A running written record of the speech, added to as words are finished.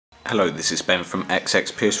Hello, this is Ben from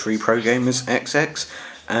XX PS3 Pro Gamers XX,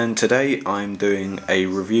 and today I'm doing a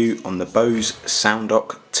review on the Bose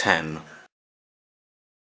SoundDock 10.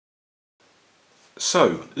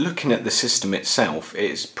 So, looking at the system itself,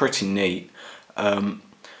 it's pretty neat.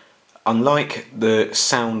 Unlike the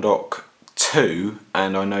SoundDock 2,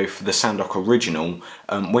 and I know for the SoundDock original,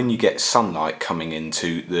 when you get sunlight coming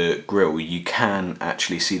into the grill you can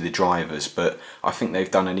actually see the drivers, but I think they've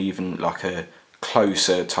done an even like a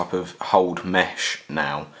closer type of hold mesh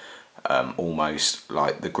now, almost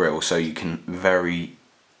like the grill, so you can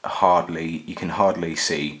hardly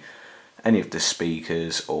see any of the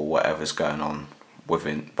speakers or whatever's going on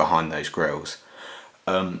behind those grills.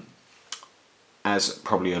 As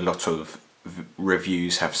probably a lot of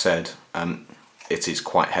reviews have said, it is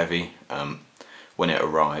quite heavy. When it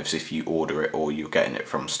arrives, if you order it or you're getting it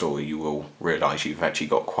from store, you will realise you've actually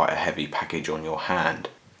got quite a heavy package on your hand.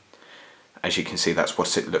 As you can see, that's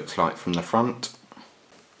what it looks like from the front,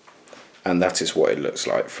 and that is what it looks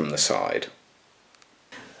like from the side.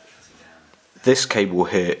 This cable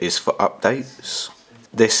here is for updates.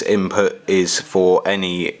 This input is for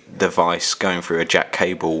any device going through a jack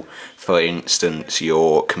cable, for instance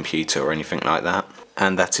your computer or anything like that.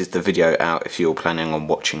 And that is the video out if you're planning on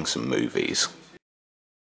watching some movies.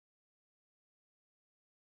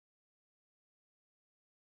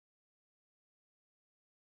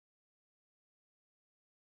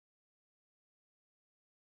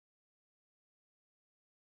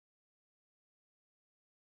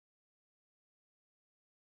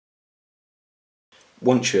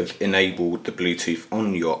 Once you've enabled the Bluetooth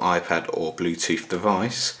on your iPad or Bluetooth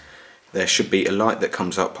device, there should be a light that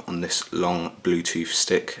comes up on this long Bluetooth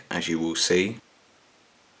stick, as you will see,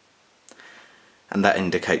 and that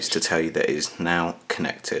indicates to tell you that it is now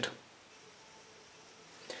connected.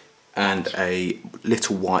 And a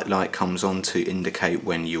little white light comes on to indicate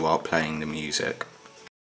when you are playing the music.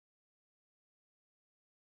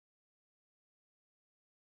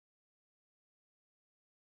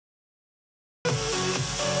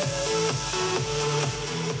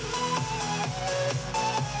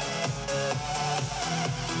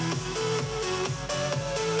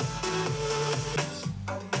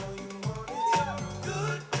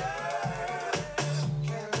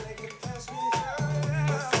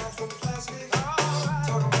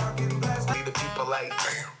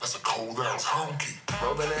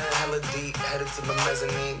 Rolling in hella deep, headed to the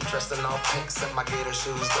mezzanine, dressed in all pink, set my gator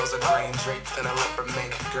shoes, those are green draped in a leopard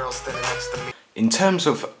mink, girl standing next to me. In terms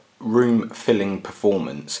of room filling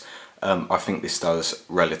performance, I think this does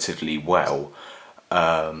relatively well,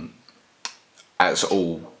 as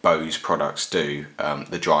all Bose products do.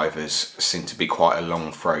 The drivers seem to be quite a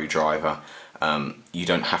long throw driver. You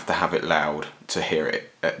don't have to have it loud to hear it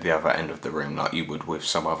at the other end of the room like you would with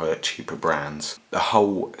some other cheaper brands. The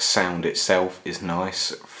whole sound itself is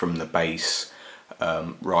nice, from the bass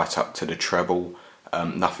right up to the treble.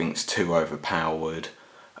 Nothing's too overpowered.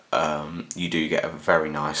 You do get a very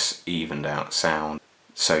nice evened out sound.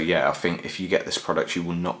 So yeah, I think if you get this product you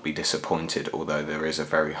will not be disappointed, although there is a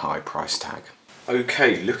very high price tag.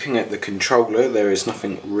 Okay, looking at the controller, there is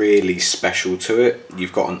nothing really special to it.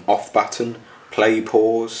 You've got an off button, play,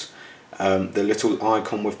 pause, the little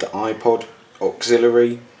icon with the Ipod,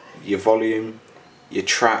 auxiliary, your volume, your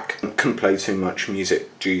track. I couldn't play too much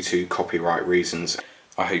music due to copyright reasons.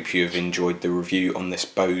 I hope you have enjoyed the review on this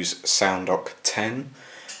Bose SoundDock 10.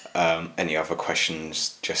 Any other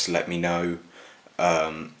questions, just let me know,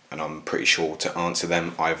 and I'm pretty sure to answer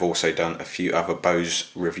them. I've also done a few other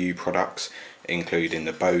Bose review products, including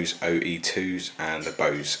the Bose OE2s and the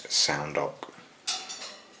Bose SoundDock.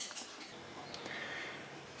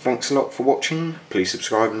 Thanks a lot for watching. Please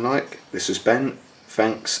subscribe and like. This was Ben.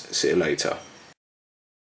 Thanks. See you later.